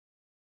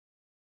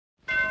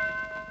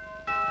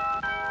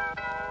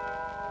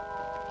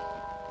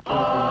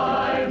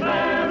I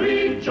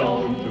married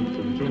Joan.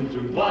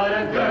 What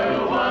a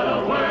girl, what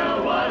a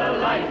world, what a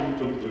life.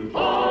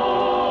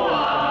 Oh,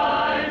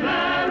 I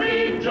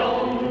married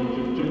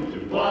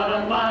Joan. What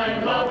a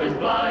mind, love is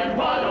blind,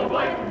 what a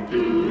wife.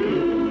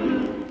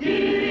 Do-do-do.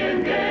 Giddy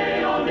and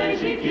gay, all day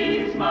she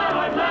keeps my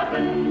heart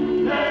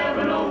laughing.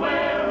 Never know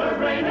where her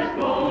brain has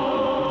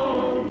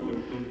flown.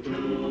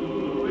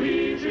 To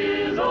each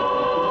his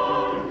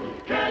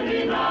own. Can't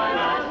deny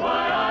that's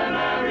why I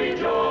married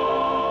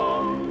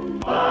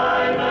Joan.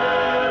 I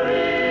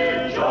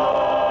married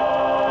Joan.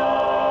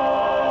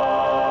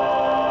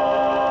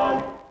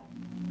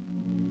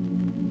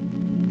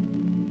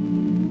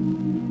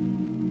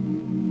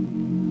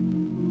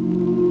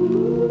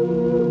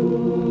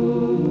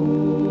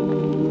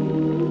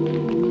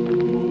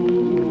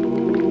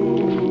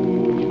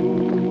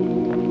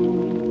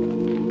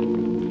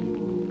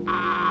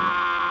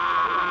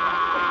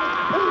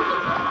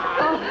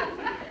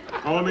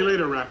 Call me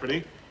later,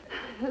 Rafferty.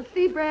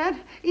 See, Brad,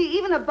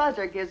 even a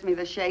buzzer gives me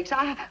the shakes.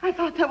 I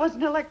thought that was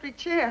an electric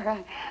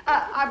chair.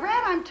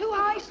 Brad, I'm too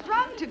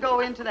high-strung to go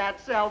into that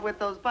cell with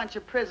those bunch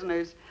of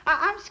prisoners.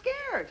 I'm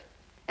scared.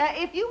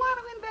 If you want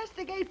to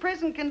investigate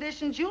prison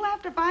conditions, you'll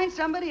have to find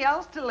somebody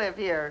else to live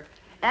here.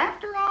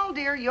 After all,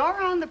 dear,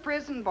 you're on the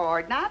prison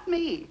board, not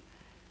me.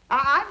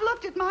 I've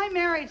looked at my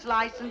marriage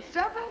license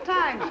several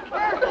times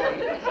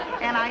carefully,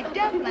 and I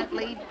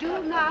definitely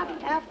do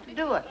not have to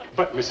do it.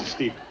 But, Mrs.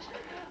 Stevens,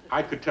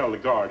 I could tell the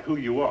guard who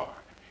you are.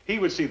 He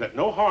would see that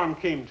no harm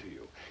came to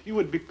you. You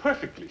would be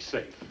perfectly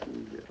safe.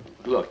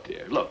 Look,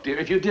 dear,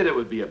 if you did, it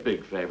would be a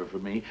big favor for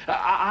me.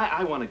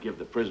 I want to give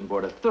the prison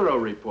board a thorough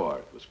report.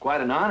 It was quite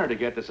an honor to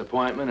get this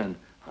appointment, and,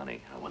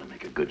 honey, I want to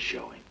make a good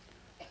showing.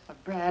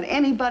 Brad,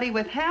 anybody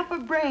with half a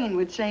brain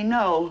would say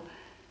no,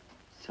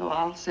 so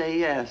I'll say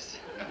yes.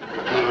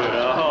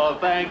 Oh,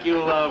 thank you,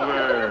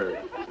 lover.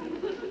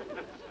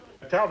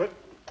 Talbot.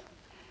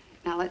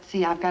 Now, let's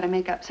see, I've got to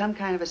make up some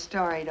kind of a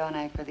story, don't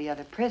I, for the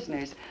other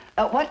prisoners.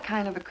 What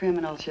kind of a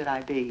criminal should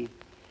I be?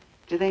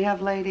 Do they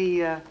have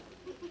lady,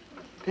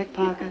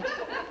 pickpockets?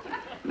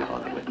 No,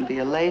 there wouldn't be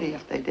a lady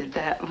if they did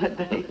that, would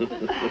they?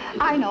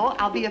 I know,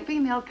 I'll be a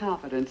female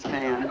confidence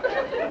man.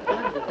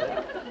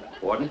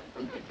 Warden?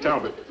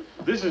 Talbot,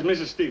 this is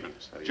Mrs.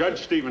 Stevens,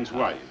 Judge Stevens'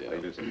 wife.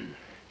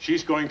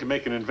 She's going to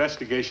make an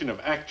investigation of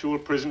actual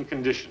prison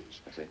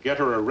conditions. Get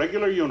her a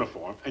regular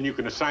uniform, and you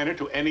can assign her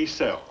to any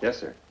cell. Yes,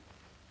 sir.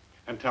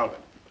 And Talbot,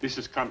 this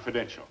is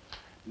confidential.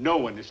 No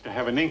one is to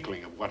have an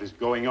inkling of what is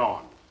going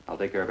on. I'll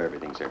take care of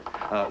everything, sir.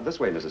 This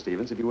way, Mrs.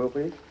 Stevens, if you will,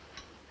 please.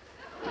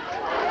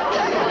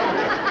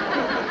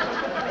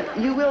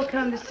 You will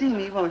come to see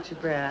me, won't you,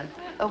 Brad?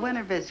 When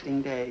are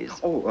visiting days?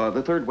 Oh,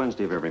 the third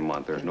Wednesday of every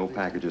month. There's no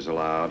packages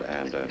allowed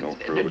and no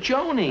crew.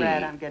 Joni!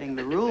 Brad, I'm getting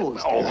the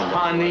rules. Oh,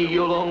 honey,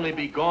 you'll only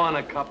be gone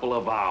a couple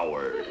of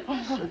hours.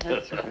 Oh,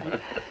 that's right.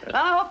 Well,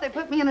 I hope they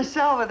put me in a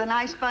cell with a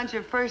nice bunch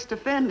of first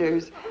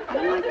offenders. I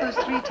don't like those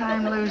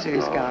three-time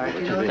losers, Carr.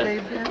 You know what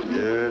they've been?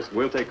 Yes,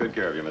 we'll take good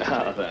care of you,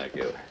 Mr. Oh, thank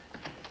you.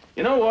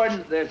 You know,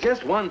 Warden, there's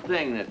just one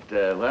thing that,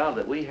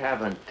 that we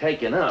haven't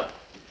taken up.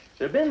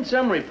 There have been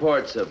some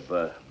reports of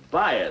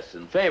bias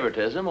and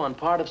favoritism on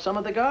part of some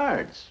of the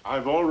guards.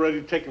 I've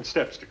already taken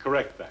steps to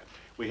correct that.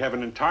 We have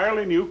an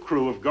entirely new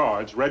crew of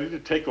guards ready to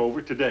take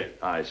over today.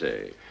 I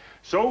see.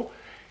 So,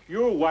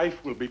 your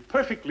wife will be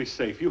perfectly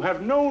safe. You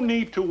have no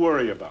need to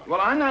worry about her. Well,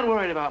 I'm not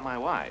worried about my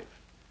wife.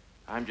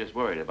 I'm just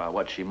worried about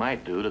what she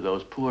might do to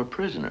those poor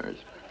prisoners.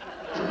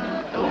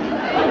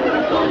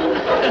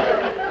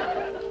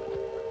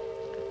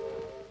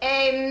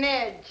 Hey,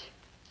 Midge.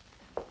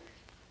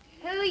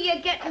 Who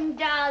you getting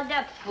dolled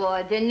up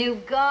for? The new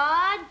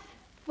guards?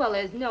 Well,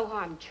 there's no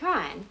harm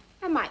trying.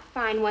 I might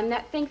find one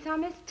that thinks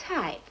I'm his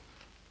type.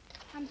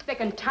 I'm sick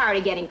and tired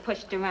of getting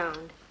pushed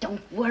around. Don't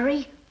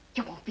worry.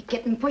 You won't be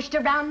getting pushed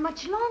around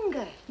much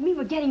longer. You mean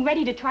we're getting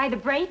ready to try the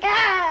break?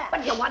 Ah!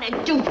 What do you want to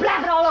do?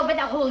 Blab it all over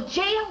the whole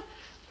jail?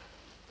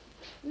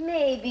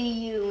 Maybe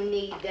you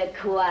need the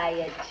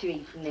quiet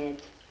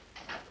treatment.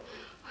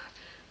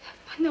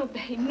 No,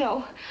 babe,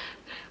 no.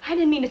 I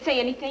didn't mean to say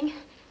anything.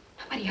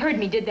 Nobody heard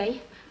me, did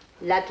they?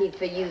 Lucky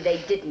for you,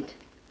 they didn't.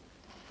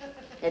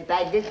 And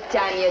by this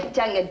time, your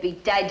tongue would be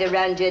tied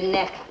around your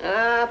neck.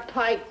 Ah,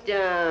 pipe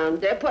down.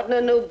 They're putting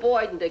a new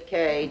boy in the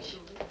cage.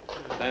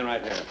 Stand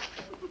right here.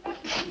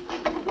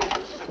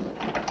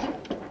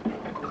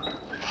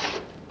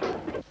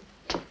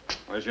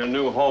 Where's your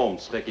new home,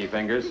 Sticky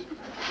Fingers?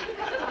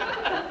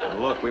 And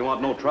look, we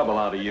want no trouble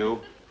out of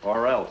you,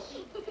 or else.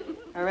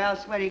 Or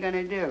else, what are you going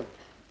to do?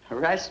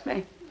 Arrest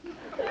me?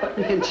 Put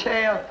me in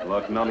jail?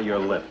 Look, none of your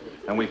lip.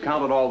 And we've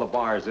counted all the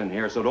bars in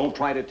here, so don't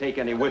try to take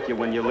any with you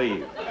when you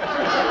leave. If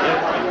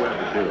you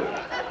ever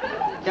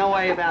do. Don't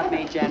worry about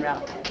me,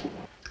 General.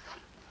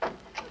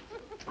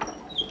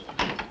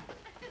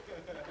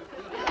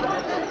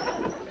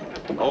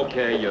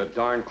 Okay, you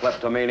darn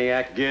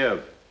kleptomaniac,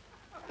 give.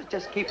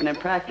 Just keeping in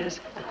practice.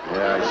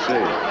 Yeah, I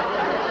see.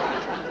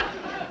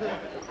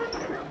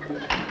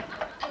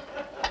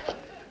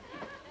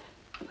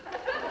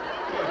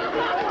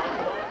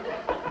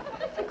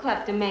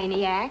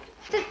 kleptomaniac.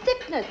 It's a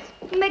sickness.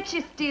 It makes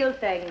you steal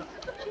things.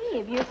 Gee,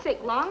 if you're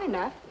sick long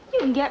enough, you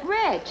can get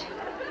rich.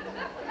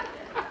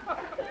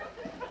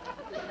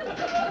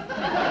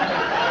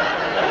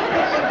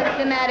 What's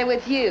the matter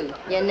with you?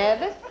 You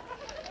nervous?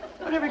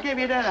 Whatever gave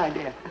you that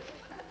idea?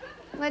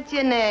 What's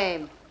your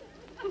name?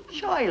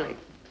 Shirley.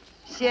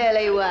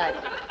 Shirley what?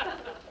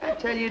 I'll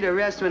tell you the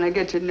rest when I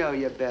get to know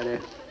you better.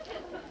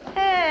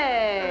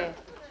 Hey,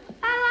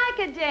 I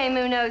like a dame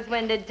who knows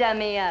when to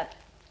dummy up.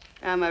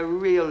 I'm a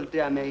real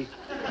dummy.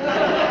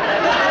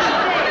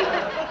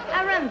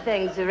 I run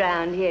things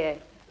around here.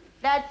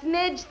 That's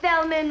Midge,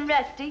 Thelma, and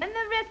Rusty, and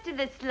the rest of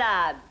the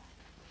slobs.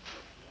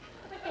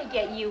 What they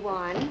get you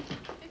on?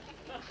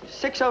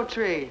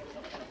 603.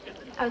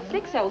 Oh,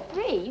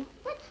 603?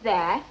 What's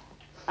that?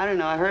 I don't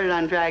know. I heard it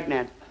on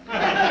Dragnet.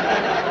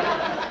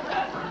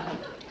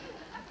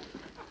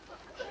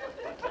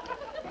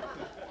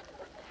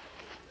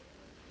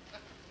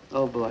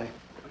 Oh, boy.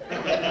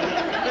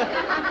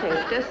 I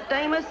think this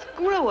dame is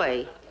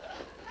screwy.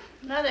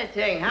 Another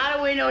thing, how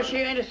do we know she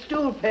ain't a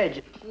stool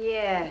pigeon?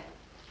 Yeah,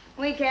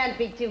 we can't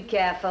be too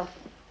careful.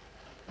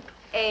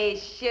 Hey,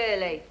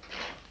 Shirley,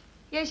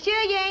 you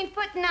sure you ain't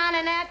putting on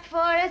an act for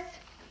us?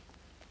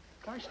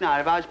 Of course not.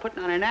 If I was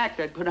putting on an act,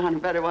 I'd put on a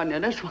better one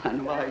than this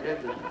one. Why,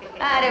 didn't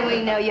How do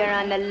we know you're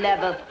on the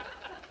level?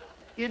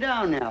 you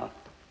don't know.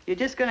 You're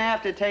just gonna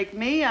have to take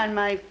me on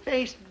my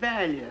face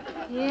value.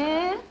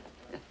 Yeah?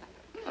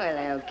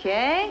 Well,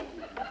 okay.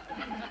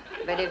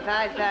 But if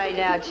I find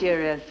out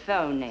you're a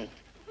phony,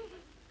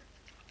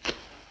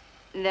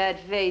 that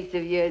face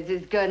of yours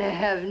is gonna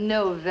have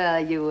no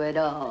value at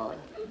all.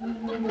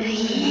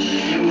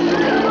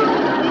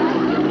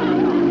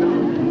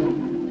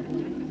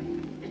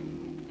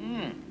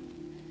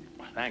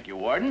 Thank you,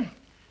 Warden.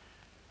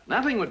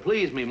 Nothing would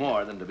please me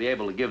more than to be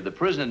able to give the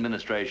prison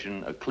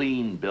administration a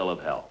clean bill of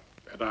health.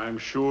 And I'm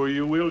sure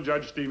you will,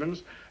 Judge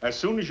Stevens, as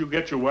soon as you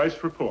get your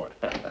wife's report.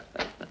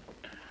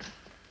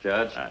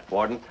 Judge,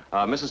 Warden,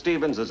 Mrs.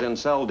 Stevens is in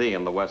cell D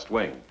in the West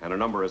Wing, and her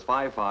number is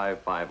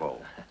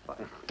 5550.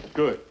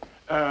 Good.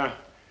 Yes,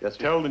 sir.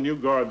 Tell the new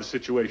guard the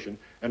situation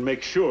and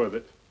make sure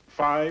that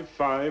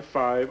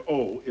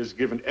 5550 is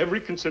given every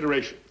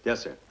consideration.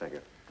 Yes, sir. Thank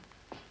you.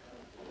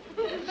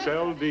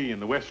 Cell D in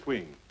the West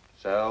Wing.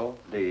 Cell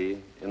D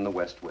in the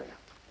West Wing.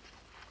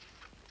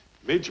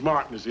 Midge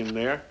Martin is in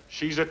there.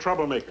 She's a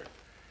troublemaker.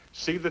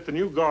 See that the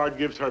new guard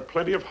gives her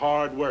plenty of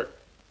hard work.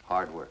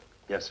 Hard work.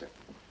 Yes, sir.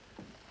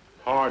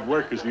 Hard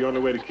work is the only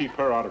way to keep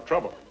her out of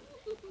trouble.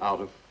 Out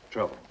of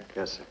trouble.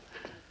 Yes,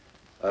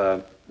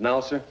 sir.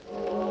 Now, sir?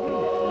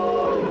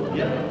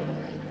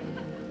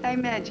 Hey,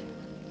 Midge.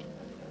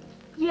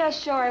 Yes,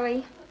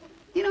 Shirley.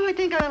 You know, I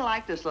think I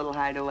like this little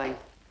hideaway.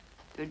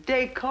 The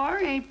decor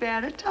ain't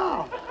bad at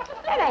all.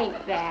 That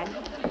ain't bad.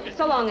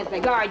 So long as the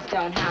guards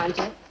don't hound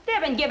you.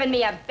 They've been giving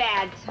me a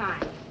bad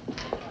time.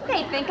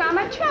 They think I'm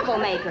a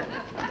troublemaker.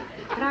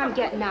 But I'm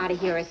getting out of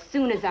here as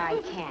soon as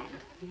I can.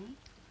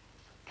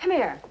 Come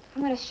here.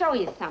 I'm going to show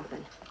you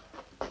something.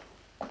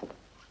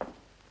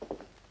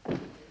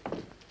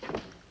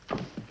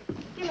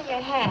 Give me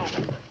your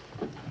hand.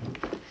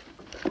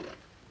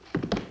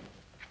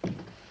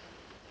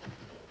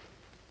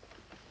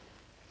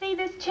 See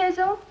this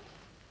chisel?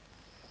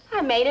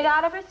 I made it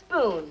out of a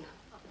spoon.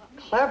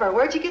 Clever.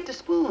 Where'd you get the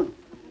spoon?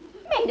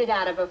 Made it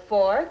out of a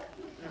fork.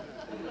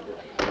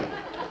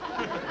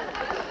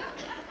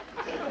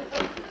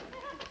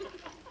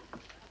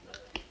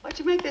 What'd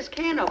you make this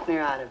can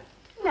opener out of?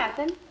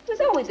 Nothing. There's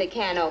always a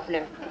can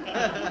opener.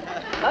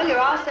 Well, you're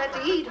all set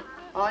to eat.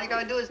 All you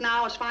gotta do is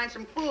now is find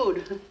some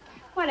food.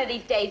 One of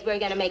these days, we're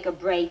gonna make a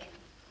break.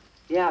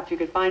 Yeah, if you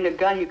could find a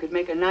gun, you could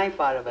make a knife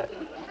out of it.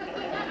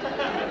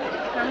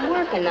 I'm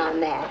working on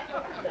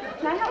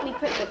that. Now help me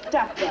put the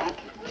stuff back.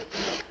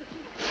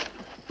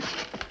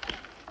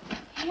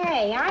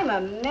 Hey, I'm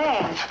a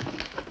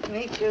mess.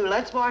 Me too.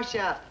 Let's wash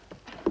up.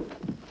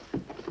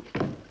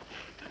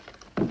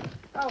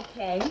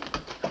 Okay.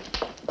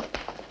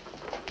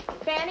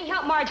 Fanny,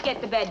 help Marge get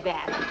the bed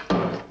back.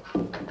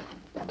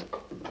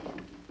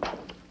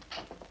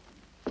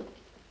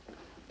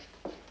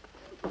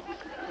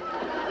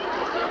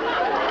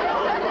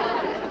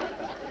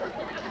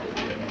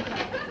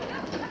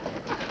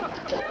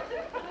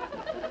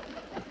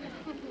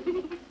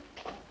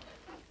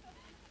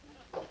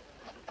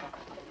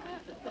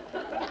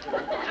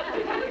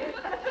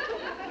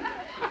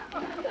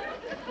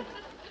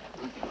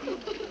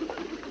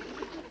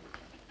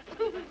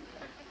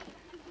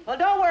 Well,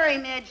 don't worry,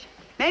 Midge.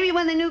 Maybe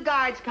when the new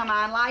guards come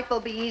on, life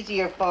will be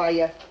easier for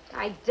you.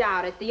 I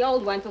doubt it. The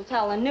old ones will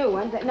tell the new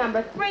ones that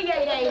number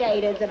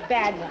 3888 is a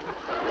bad one.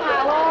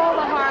 Pile all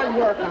the hard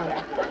work on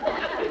it.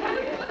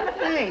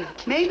 Hey,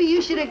 maybe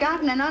you should have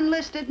gotten an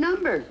unlisted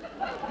number.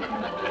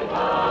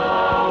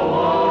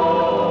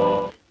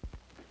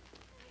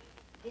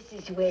 This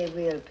is where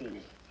we'll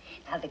be.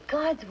 Now, the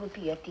guards will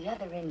be at the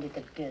other end of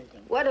the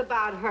building. What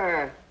about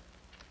her?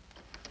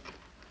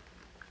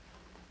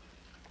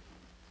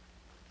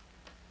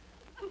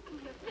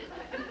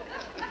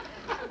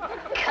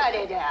 Cut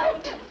it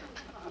out.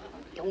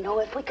 don't know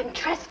if we can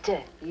trust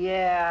her.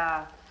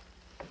 Yeah.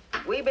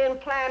 We've been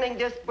planning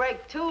this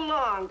break too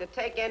long to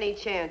take any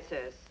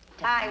chances.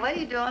 Hi, what are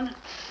you doing?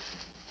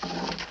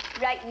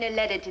 Writing a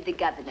letter to the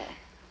governor.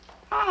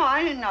 Oh,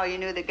 I didn't know you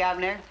knew the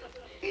governor.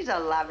 He's a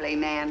lovely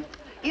man.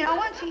 You know,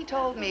 once he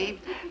told me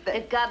that...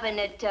 The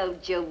governor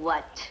told you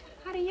what?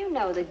 How do you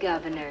know the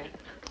governor?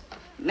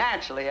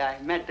 Naturally,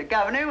 I met the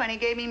governor when he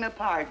gave me my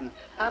pardon.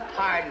 A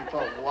pardon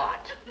for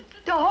what?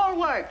 The whole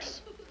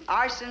works.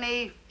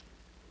 Arsony,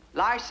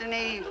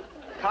 larceny,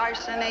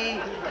 carcony.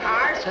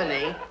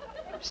 Arsony?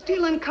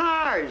 Stealing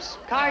cars.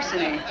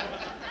 Carcony.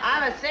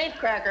 I'm a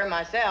safecracker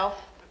myself.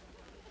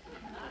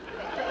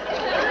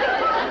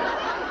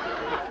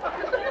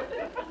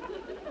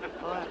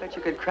 Oh, I bet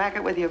you could crack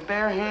it with your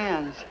bare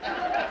hands.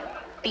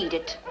 Beat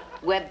it.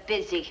 We're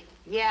busy.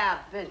 Yeah,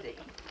 busy.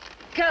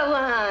 Go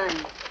on.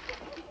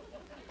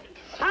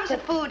 How's the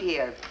food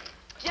here?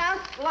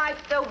 Just like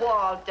the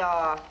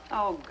Waldorf.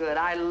 Oh, good.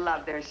 I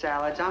love their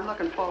salads. I'm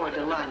looking forward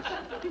to lunch.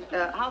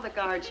 How the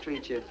guards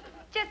treat you?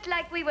 Just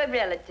like we were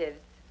relatives.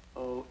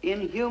 Oh,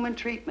 inhuman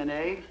treatment,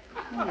 eh?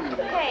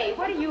 Hey,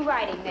 what are you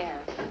writing there?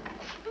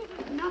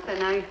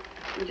 Nothing. I'm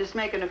just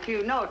making a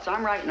few notes.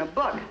 I'm writing a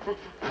book.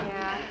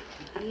 Yeah.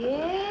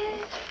 Yeah?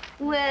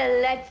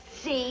 Well, let's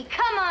see.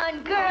 Come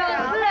on,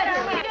 girls.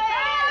 Let's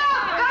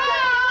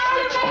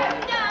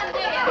get down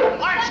there.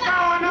 What's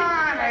going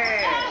on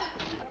here?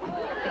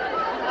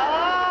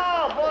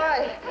 Oh, boy.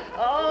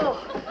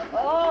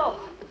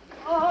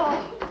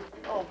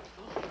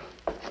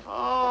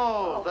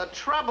 Oh, the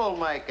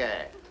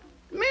troublemaker.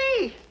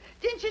 Me?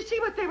 Didn't you see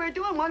what they were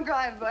doing? One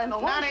guy in the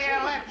None of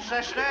your lips,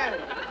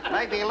 sister.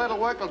 Maybe a little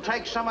work will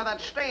take some of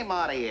that steam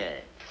out of you.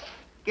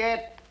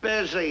 Get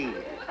busy.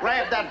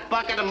 Grab that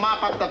bucket and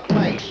mop up the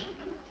place.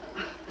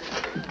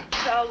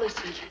 Now,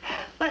 listen.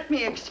 Let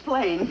me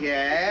explain.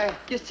 Yeah?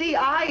 You see,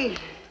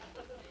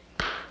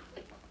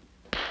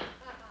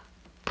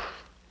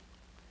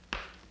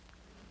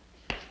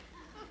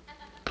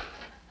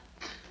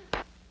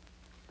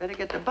 better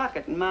get the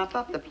bucket and mop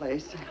up the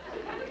place.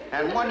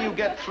 And when you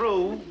get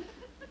through,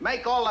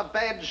 make all the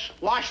beds,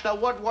 wash the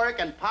woodwork,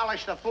 and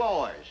polish the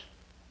floors.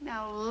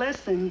 Now,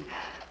 listen.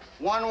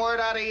 One word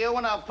out of you,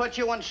 and I'll put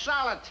you in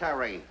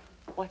solitary.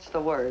 What's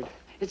the word?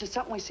 Is it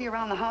something we see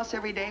around the house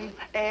every day?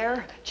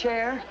 Air,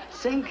 chair,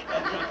 sink?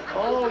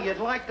 Oh, you'd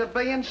like to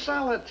be in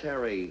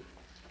solitary.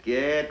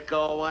 Get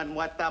going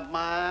with the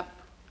mop.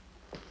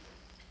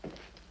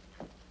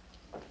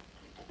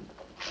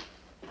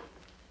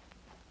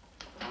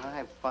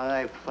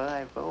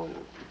 $5,550.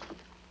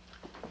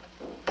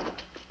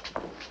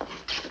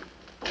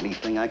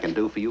 Anything I can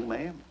do for you,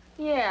 ma'am?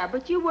 Yeah,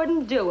 but you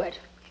wouldn't do it.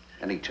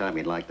 Anytime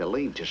you'd like to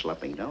leave, just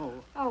let me know.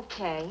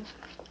 Okay.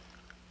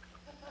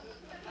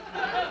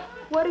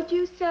 What did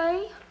you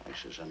say? I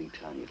says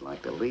anytime you'd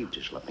like to leave,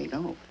 just let me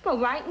know. Well,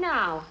 right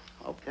now.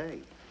 Okay.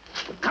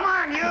 Come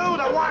on, you!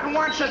 The one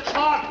wants to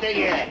talk to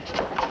you.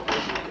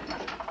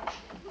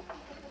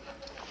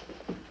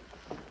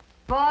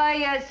 Boy,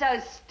 you're so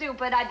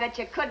stupid, I bet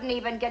you couldn't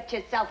even get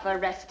yourself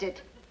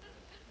arrested.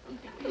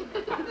 Well,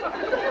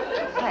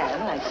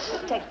 I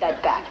take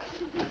that back.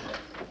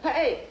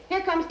 Hey,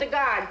 here comes the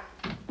guard.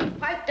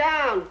 Pipe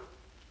down.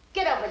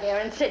 Get over there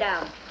and sit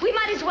down. We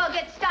might as well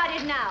get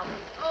started now.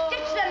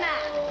 Ditch the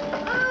man.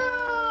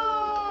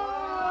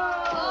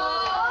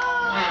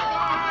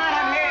 Out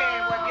of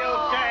here with you,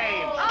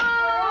 Dave.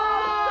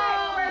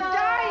 We're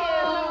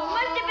dying.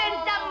 Must have been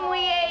something we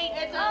ate.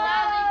 It's a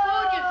lousy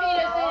food you feed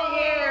us in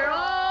here.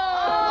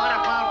 What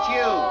about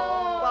you?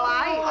 Well,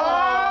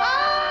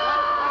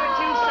 What did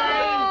you say?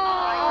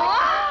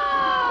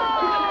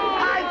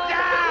 Pipe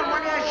down!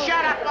 Will you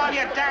shut up, all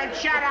you damn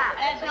shut up?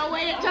 There's no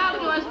way to talk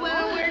to us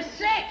when we're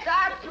sick.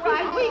 That's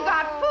right. We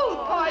got food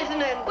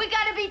poisoning. We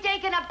gotta be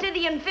taken up to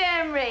the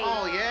infirmary.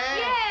 Oh, yeah?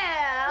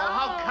 Yeah. Well,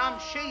 how come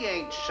she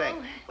ain't sick?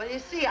 well, you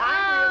see,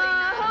 I'm really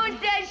not... Who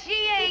says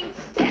she ain't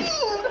sick?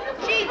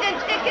 She's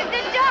as sick as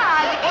a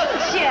dog,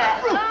 ain't she?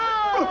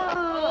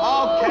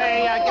 Oh.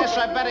 Okay, I guess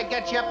I better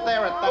get you up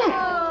there at that.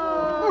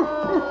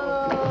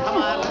 Come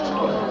on, let's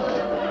go.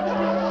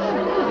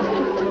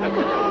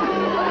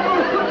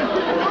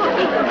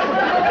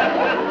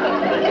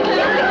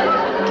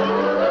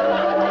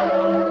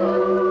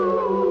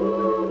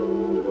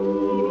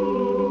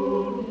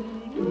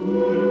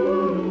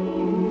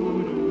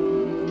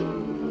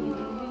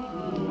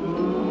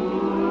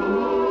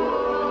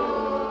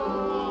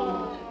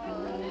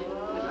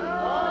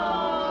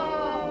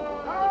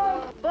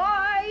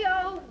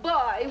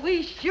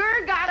 We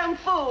sure got 'em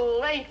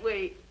fooled, ain't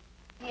we?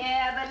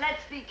 Yeah, but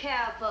let's be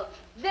careful.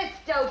 This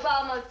dope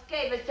almost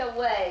gave us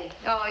away.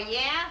 Oh,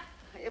 yeah?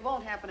 It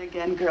won't happen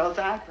again, girls,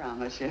 I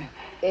promise you.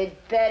 It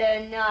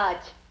better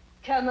not.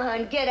 Come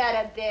on, get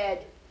out of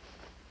bed.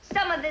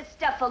 Some of this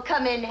stuff will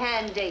come in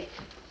handy.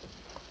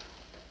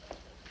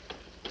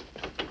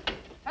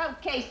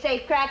 Okay,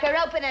 safecracker,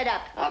 open it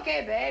up.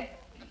 Okay, babe.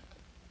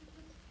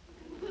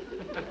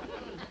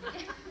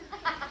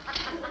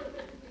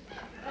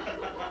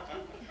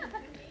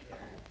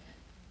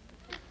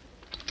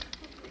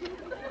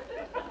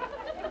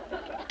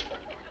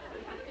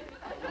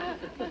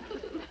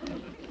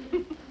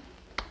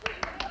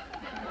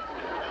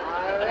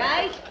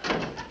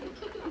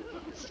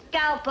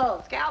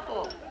 Scalpel.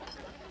 Scalpel.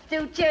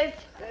 Sutures.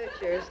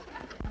 Sutures.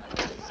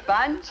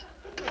 Sponge?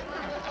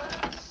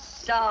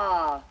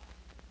 Saw.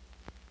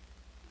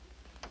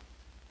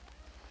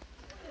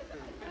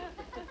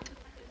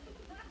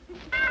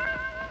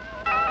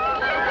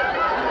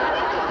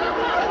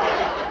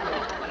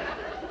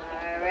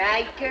 All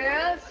right,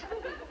 girls.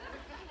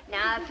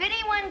 Now, if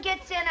anyone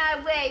gets in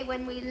our way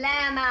when we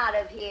lamb out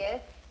of here,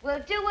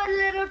 we'll do a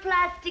little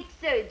plastic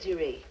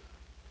surgery.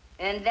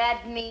 And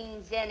that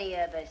means any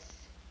of us.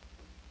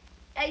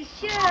 I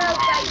sure hope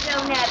I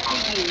don't have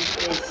to use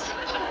this.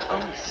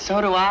 Oh,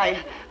 so do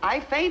I. I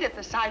faint at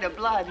the sight of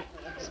blood,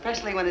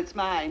 especially when it's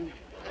mine.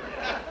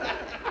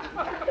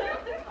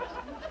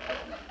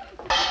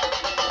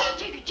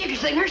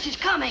 Jiggers, the nurse is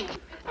coming.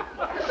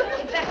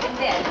 Get back in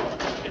bed.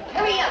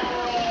 Hurry up.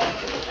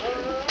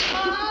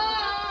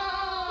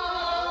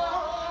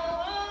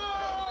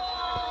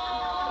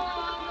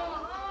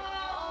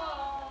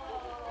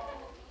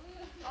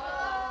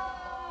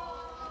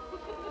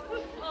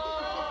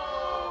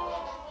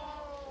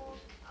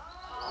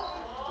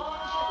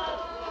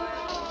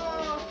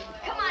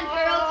 Come on,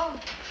 girls.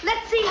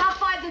 Let's see how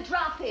far the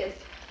drop is.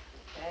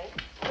 Okay.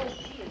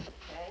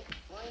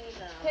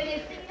 Can you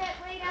see that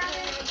way down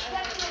there?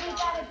 That's where we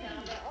gotta be.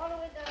 All the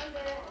way down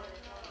there.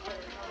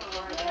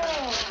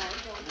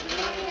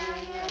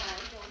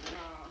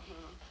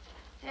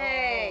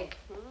 Hey,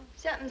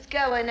 something's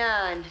going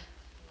on.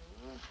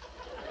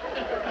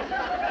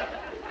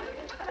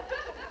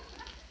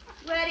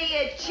 What are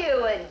you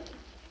chewing?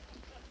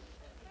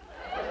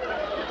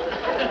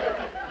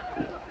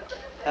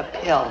 A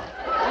pill.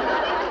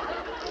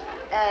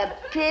 A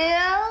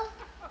pill?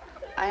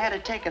 I had to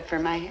take it for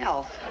my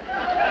health.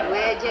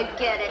 Where'd you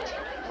get it?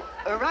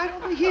 Right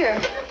over here.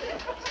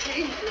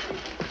 See?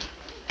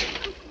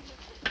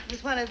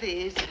 There's one of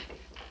these.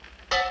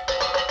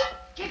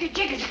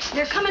 Jiggers,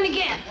 they're coming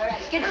again. All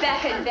right, get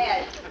back in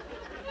bed.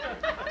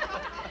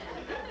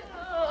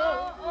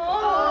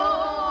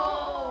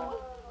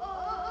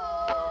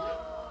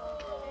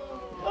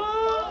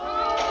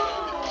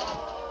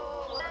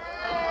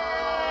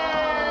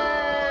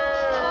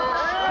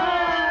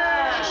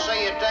 You say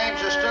your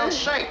dames are still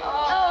sick.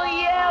 Oh,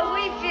 yeah,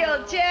 we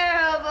feel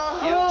terrible.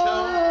 You too?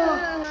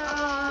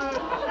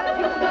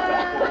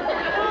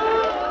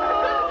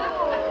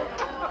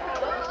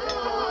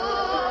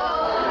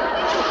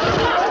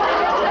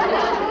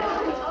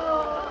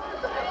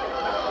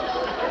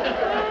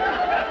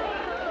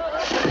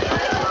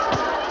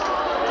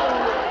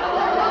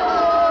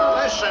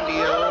 Listen to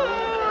you.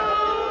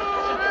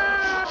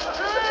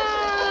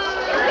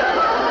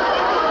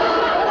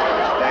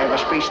 They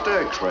must be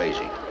stir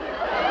crazy.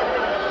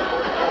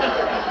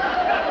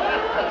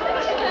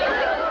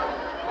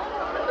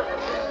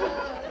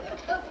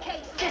 Okay,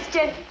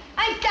 sister, I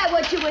saw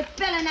what you were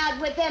spelling out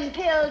with them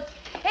pills.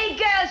 Hey,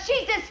 girl,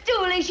 she's a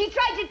stoolie. She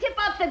tried to tip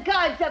off the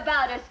guards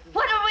about us.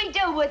 What'll we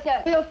do with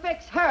her? We'll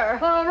fix her.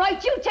 All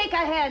right, you take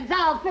her hands.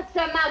 I'll fix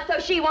her mouth so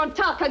she won't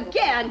talk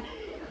again.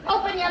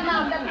 Open your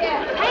mouth up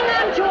there.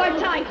 Hang on to her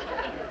tight.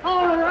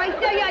 All right,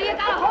 there you are. You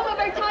got a hold of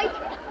her tight?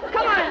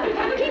 Come on,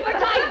 keep her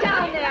tight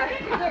down there.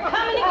 They're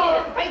coming again.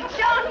 All right,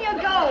 down you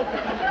go.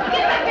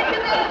 Get back into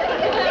bed.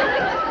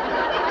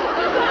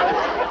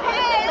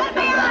 Hey, let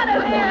me out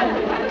of here.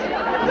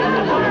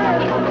 Stop her.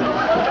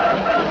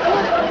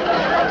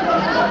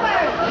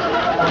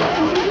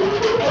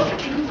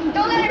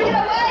 Don't let her get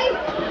away.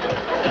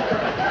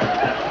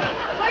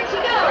 Where'd she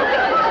go?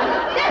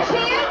 There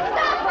she is.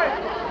 Stop her.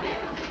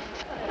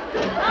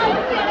 I'll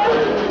get her.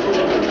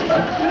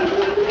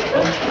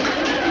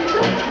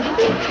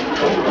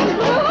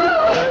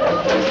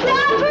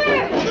 Stop her!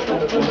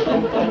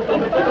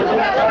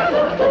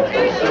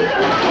 There she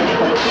goes.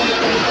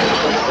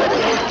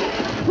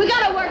 We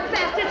gotta work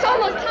fast. It's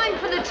almost time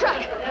for the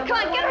truck. Come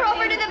on, get her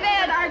over to the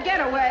bed. Our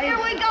getaway. Here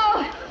we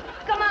go.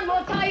 Come on,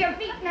 we'll tie her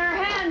feet and her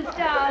hands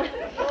down.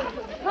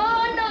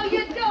 Oh, no,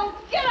 you don't.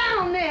 Get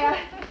down there.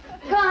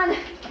 Come on.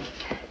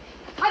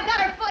 I've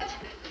got her foot.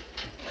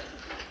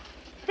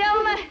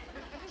 Thelma,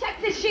 check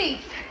the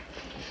sheets.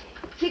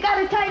 You got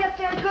her tied up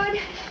there good?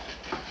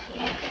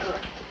 Yeah,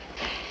 good.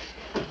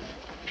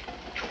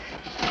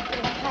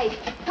 Tight.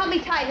 Help me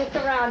tie this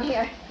around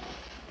here.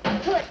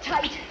 Pull it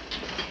tight.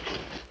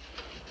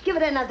 Give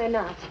it another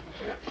knot.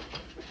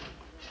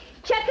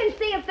 Check and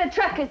see if the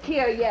truck is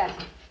here yet.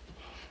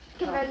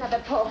 Give it another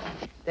pull.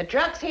 The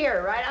truck's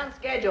here, right on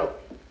schedule.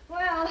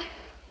 Well,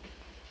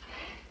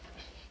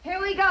 here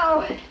we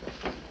go.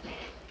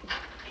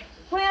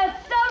 Well,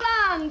 so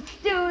long,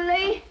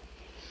 Stoolie.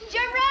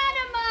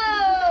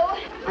 Geronimo!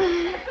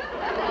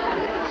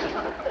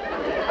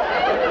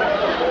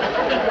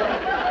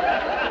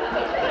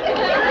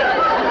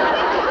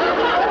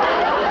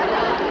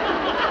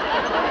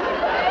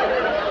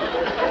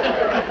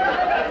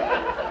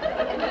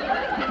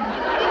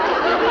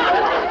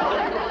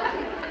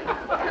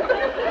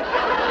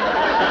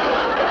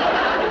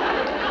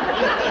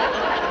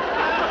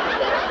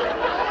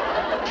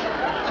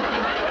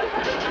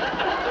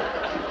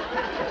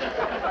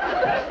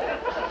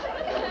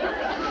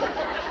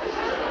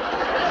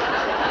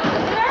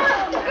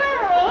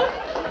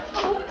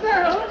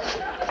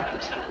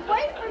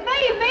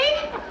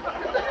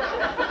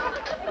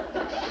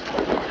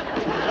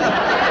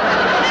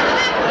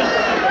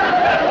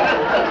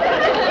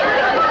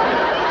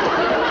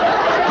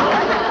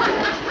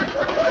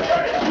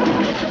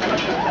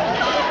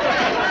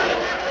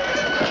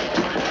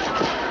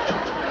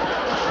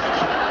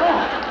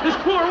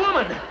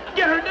 on!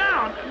 Get her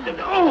down!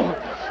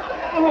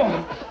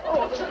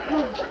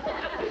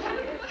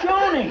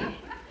 Joni!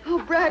 Oh,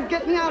 Brad,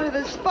 get me out of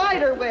this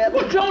spider web.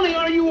 Well, Joni,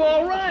 are you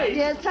all right?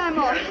 Yes, I'm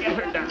all right. Get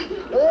her down.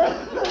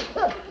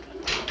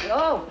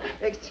 Oh,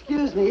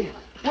 excuse me.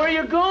 Where are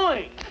you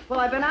going? Well,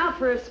 I've been out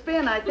for a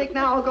spin. I think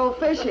now I'll go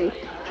fishing.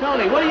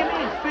 Joni, what do you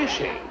mean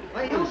fishing?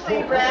 Well, you'll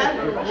see, Brad.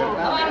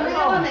 Well, I'm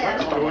reeling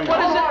in. What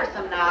is it? Horse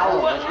him now.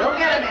 Don't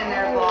get him in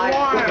there, boy.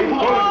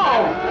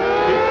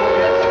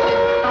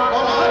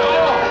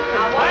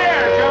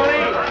 Fire,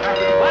 Joni!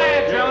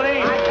 Fire, Joni!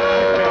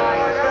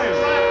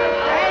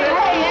 Hey!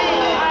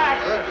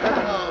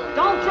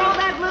 Don't throw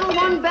that little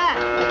one back.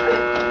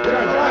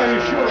 Are you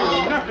sure?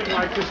 Nothing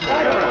like this is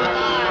ever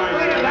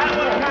happened. That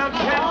one counts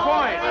 10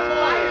 points.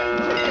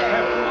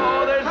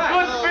 Oh, there's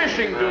good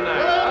fishing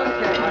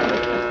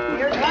tonight.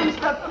 Here comes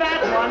the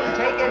fat one.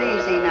 Take it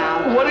easy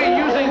now. What are you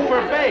using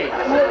for bait?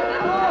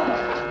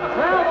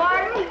 Well,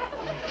 Martin,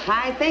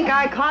 I think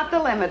I caught the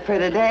limit for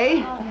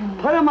today.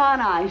 Put him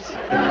on ice.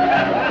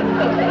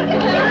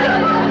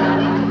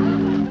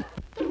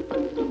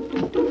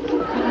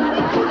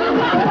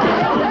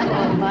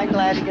 Am I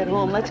glad to get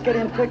home? Let's get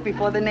in quick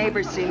before the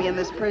neighbors see me in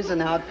this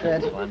prison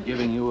outfit. Well, I'm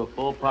giving you a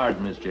full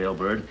pardon, Miss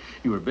Jailbird.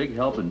 You were a big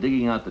help in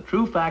digging out the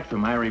true facts from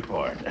my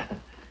report.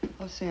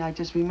 Oh, see, I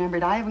just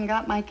remembered I haven't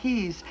got my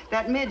keys.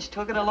 That midge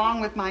took it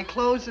along with my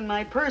clothes and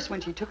my purse when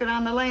she took it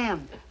on the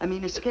lam.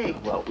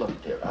 Escaped. Well,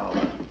 look, dear, I'll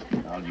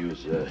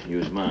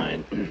use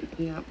mine.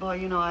 Yeah, boy,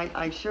 you know,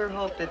 I sure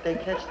hope that they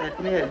catch that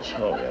midge.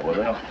 Oh, yeah, well,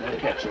 they'll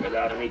catch him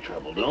without any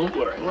trouble. Don't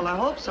worry. Well, I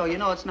hope so. You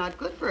know, it's not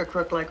good for a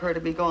crook like her to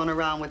be going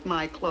around with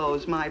my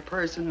clothes, my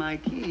purse, and my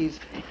keys.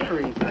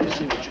 Hurry, I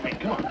see what you mean.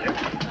 Come on, dear.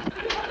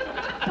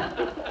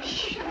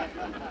 Shh.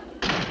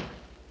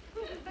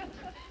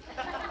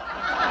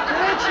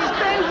 Dad, she's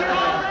been here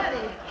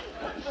already.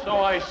 So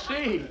I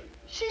see.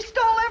 She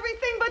stole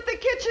everything but the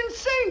kitchen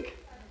sink.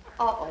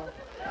 Uh-oh.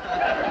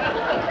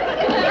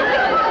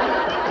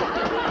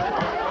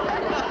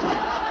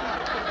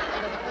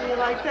 How do you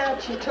like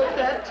that? She took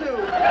that, too.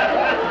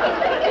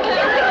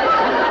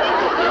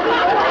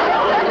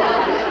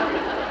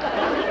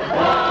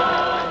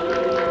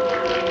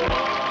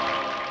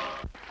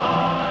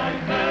 I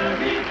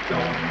married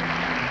Joan.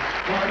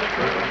 What a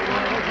girl,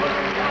 what a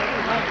world, what a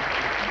life.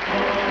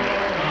 Oh,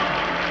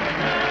 I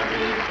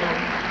married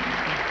Joan.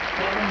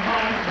 What a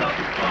mind, what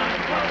a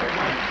fine, what a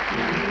wife.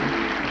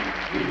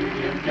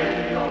 Beauty and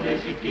gay, all day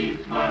she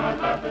keeps my heart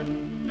laughing.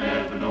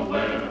 Never know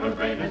where her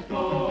brain has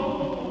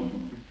gone.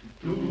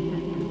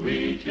 To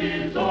each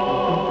his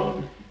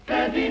own.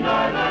 Can't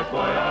deny that's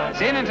why I...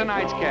 Seen in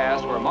tonight's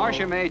cast were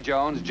Marcia May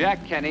Jones,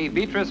 Jack Kenny,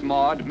 Beatrice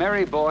Maud,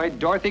 Mary Boyd,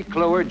 Dorothy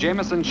Kluwer,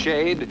 Jameson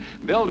Shade,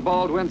 Bill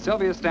Baldwin,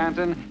 Sylvia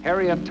Stanton,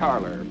 Harriet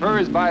Tarler.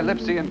 Furs by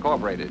Lipsy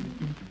Incorporated.